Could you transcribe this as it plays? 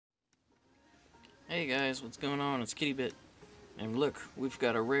Hey guys, what's going on? It's KittyBit. And look, we've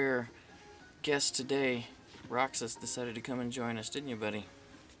got a rare guest today. Roxas decided to come and join us, didn't you, buddy?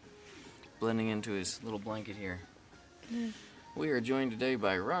 Blending into his little blanket here. Mm. We are joined today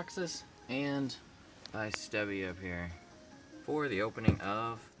by Roxas and by Stubby up here for the opening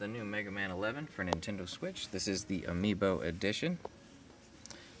of the new Megaman 11 for Nintendo Switch. This is the Amiibo Edition.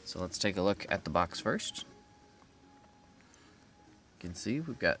 So let's take a look at the box first. You can see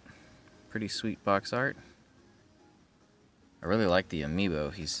we've got pretty sweet box art. I really like the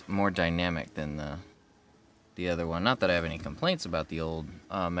Amiibo. He's more dynamic than the other one. Not that I have any complaints about the old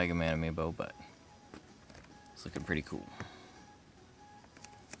Mega Man Amiibo, but it's looking pretty cool.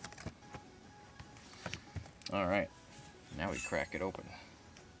 Alright, now we crack it open.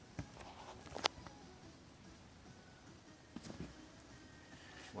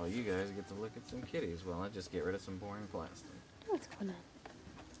 Well, you guys get to look at some kitties while I just get rid of some boring plastic. What's going on?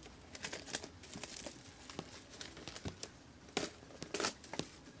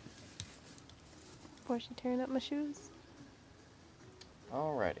 Portia tearing up my shoes.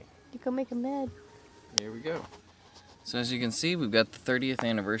 Alrighty. You go make a med. Here we go. So as you can see, we've got the 30th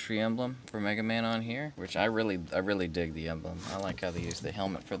anniversary emblem for Mega Man on here, which I really dig the emblem. I like how they use the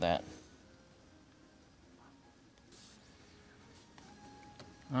helmet for that.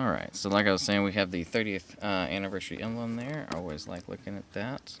 Alright, so like I was saying, we have the 30th anniversary emblem there. I always like looking at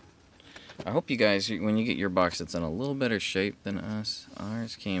that. I hope you guys, when you get your box, it's in a little better shape than us.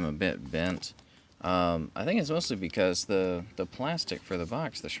 Ours came a bit bent. I think it's mostly because the plastic for the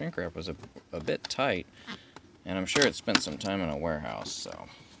box, the shrink wrap, was a bit tight. And I'm sure it spent some time in a warehouse, so.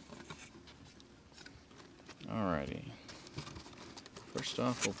 Alrighty. First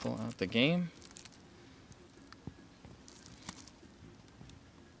off, we'll pull out the game.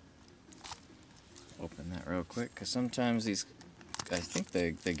 Open that real quick, because sometimes these, I think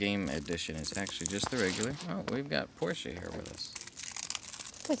the game edition is actually just the regular. Oh, we've got Portia here with us.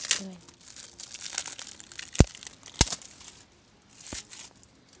 What's doing?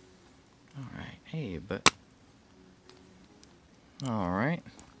 Alright, hey, but... Alright.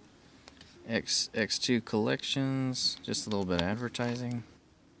 X2 collections, just a little bit of advertising.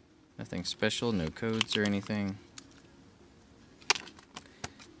 Nothing special, no codes or anything.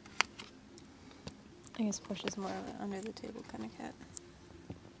 I guess Portia's more of an under the table kind of cat.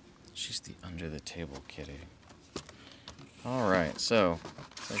 She's the under the table kitty. Alright, so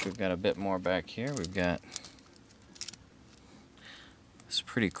I think we've got a bit more back here. We've got this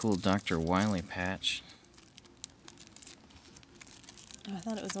pretty cool Dr. Wily patch. Oh, I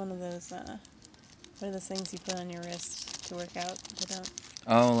thought it was one of those, what are those things you put on your wrist to work out? They don't.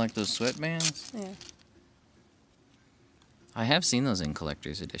 Oh, like those sweatbands? Yeah. I have seen those in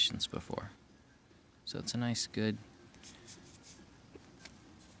collector's editions before. So it's a nice, good...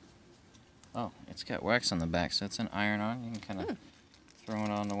 Oh, it's got wax on the back, so it's an iron-on. You can kind of throw it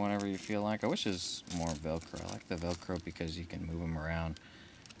on to whenever you feel like. I wish it was more Velcro. I like the Velcro because you can move them around.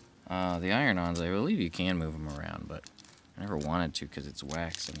 The iron-ons, I believe you can move them around, but I never wanted to because it's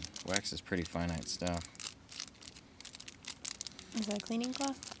wax, and wax is pretty finite stuff. Is that a cleaning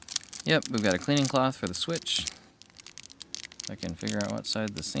cloth? Yep, we've got a cleaning cloth for the Switch. If I can figure out what side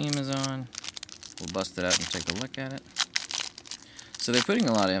the seam is on, we'll bust it out and take a look at it. So they're putting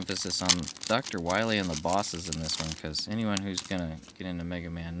a lot of emphasis on Dr. Wily and the bosses in this one, because anyone who's going to get into Mega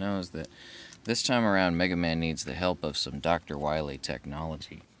Man knows that this time around Mega Man needs the help of some Dr. Wily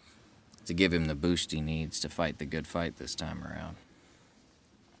technology to give him the boost he needs to fight the good fight this time around.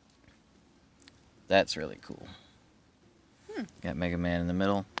 That's really cool. Got Mega Man in the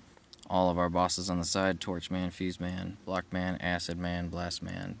middle, all of our bosses on the side: Torch Man, Fuse Man, Block Man, Acid Man, Blast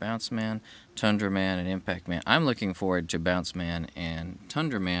Man, Bounce Man, Tundra Man, and Impact Man. I'm looking forward to Bounce Man and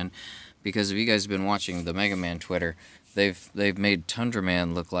Tundra Man, because if you guys have been watching the Mega Man Twitter, they've made Tundra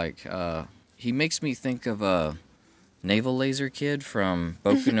Man look like, he makes me think of a Naval Laser Kid from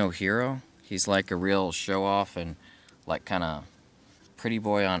Boku no Hero. He's like a real show-off and like kind of pretty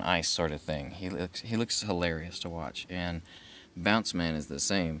boy on ice sort of thing. He looks hilarious to watch, and Bounce Man is the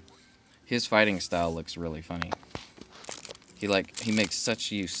same. His fighting style looks really funny. He makes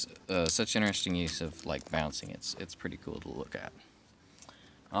such interesting use of like bouncing. It's pretty cool to look at.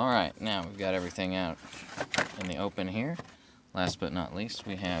 All right, now we've got everything out in the open here. Last but not least,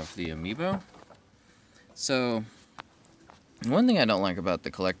 we have the Amiibo. So one thing I don't like about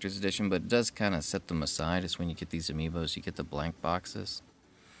the collector's edition, but it does kind of set them aside, is when you get these Amiibos, you get the blank boxes.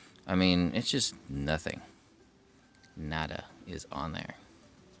 I mean, it's just nothing. Nada is on there.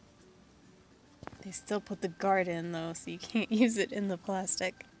 They still put the guard in, though, so you can't use it in the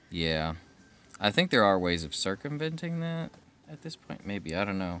plastic. Yeah. I think there are ways of circumventing that. At this point, maybe. I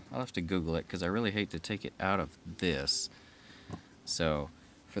don't know. I'll have to Google it because I really hate to take it out of this. So,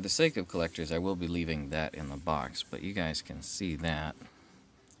 for the sake of collectors, I will be leaving that in the box. But you guys can see that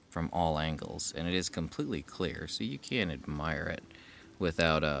from all angles. And it is completely clear, so you can admire it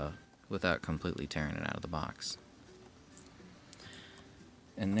without completely tearing it out of the box.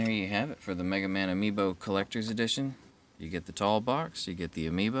 And there you have it for the Mega Man Amiibo Collector's Edition. You get the tall box, you get the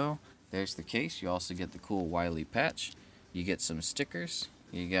Amiibo, there's the case, you also get the cool Wily patch, you get some stickers,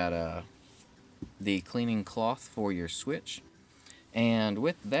 you got the cleaning cloth for your Switch. And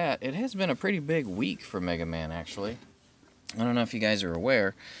with that, it has been a pretty big week for Mega Man, actually. I don't know if you guys are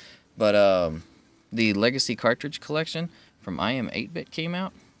aware, but the Legacy Cartridge Collection from I Am 8-Bit came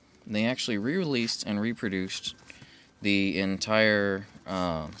out. They actually re-released and reproduced the entire,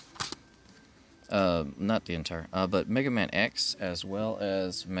 not the entire, but Mega Man X as well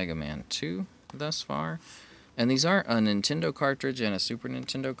as Mega Man 2 thus far. And these are a Nintendo cartridge and a Super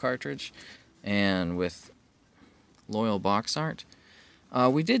Nintendo cartridge, and with loyal box art.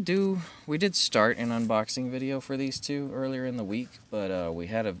 We did start an unboxing video for these two earlier in the week, but we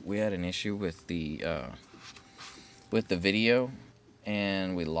had an issue with the video,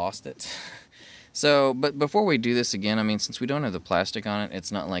 and we lost it. So, but before we do this again, I mean, since we don't have the plastic on it,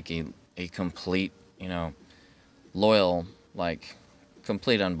 it's not like a complete, you know, loyal, like,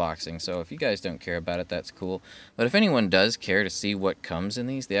 complete unboxing. So if you guys don't care about it, that's cool. But if anyone does care to see what comes in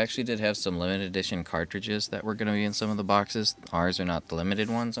these, they actually did have some limited edition cartridges that were going to be in some of the boxes. Ours are not the limited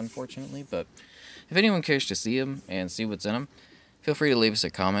ones, unfortunately. But if anyone cares to see them and see what's in them, feel free to leave us a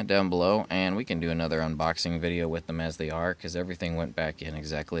comment down below, and we can do another unboxing video with them as they are, because everything went back in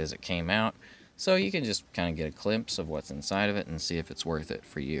exactly as it came out. So you can just kind of get a glimpse of what's inside of it and see if it's worth it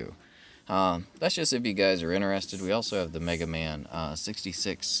for you. That's just if you guys are interested. We also have the Mega Man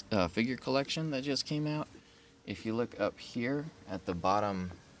 66 figure collection that just came out. If you look up here at the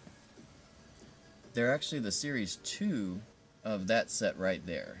bottom, they're actually the Series 2 of that set right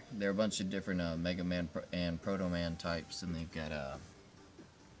there. They're a bunch of different Mega Man and Proto Man types, and they've got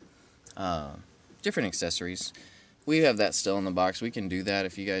different accessories. We have that still in the box. We can do that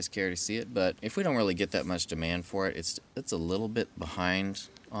if you guys care to see it, but if we don't really get that much demand for it, it's a little bit behind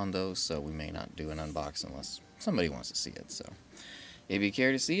on those, so we may not do an unbox unless somebody wants to see it. So if you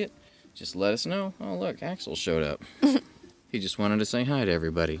care to see it, just let us know. Oh look, Axel showed up. He just wanted to say hi to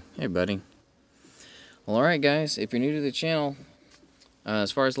everybody. Hey buddy. Well, alright guys, if you're new to the channel,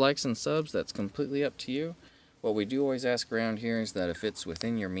 as far as likes and subs, that's completely up to you. What we do always ask around here is that if it's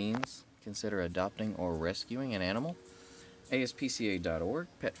within your means, consider adopting or rescuing an animal. ASPCA.org,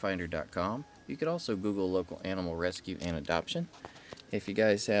 petfinder.com. You could also Google local animal rescue and adoption. If you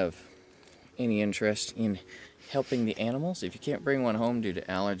guys have any interest in helping the animals, if you can't bring one home due to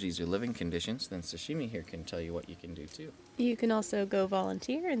allergies or living conditions, then Sashimi here can tell you what you can do too. You can also go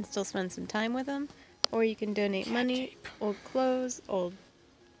volunteer and still spend some time with them, or you can donate money, old clothes, old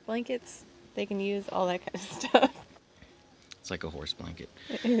blankets. They can use all that kind of stuff. It's like a horse blanket.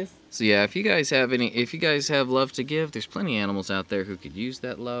 It is. So yeah, if you guys have love to give, there's plenty of animals out there who could use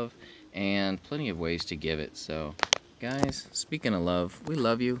that love, and plenty of ways to give it. So guys, speaking of love, we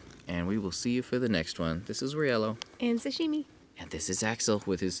love you, and we will see you for the next one. This is Riello. And Sashimi. And this is Axel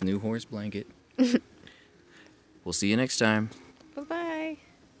with his new horse blanket. We'll see you next time.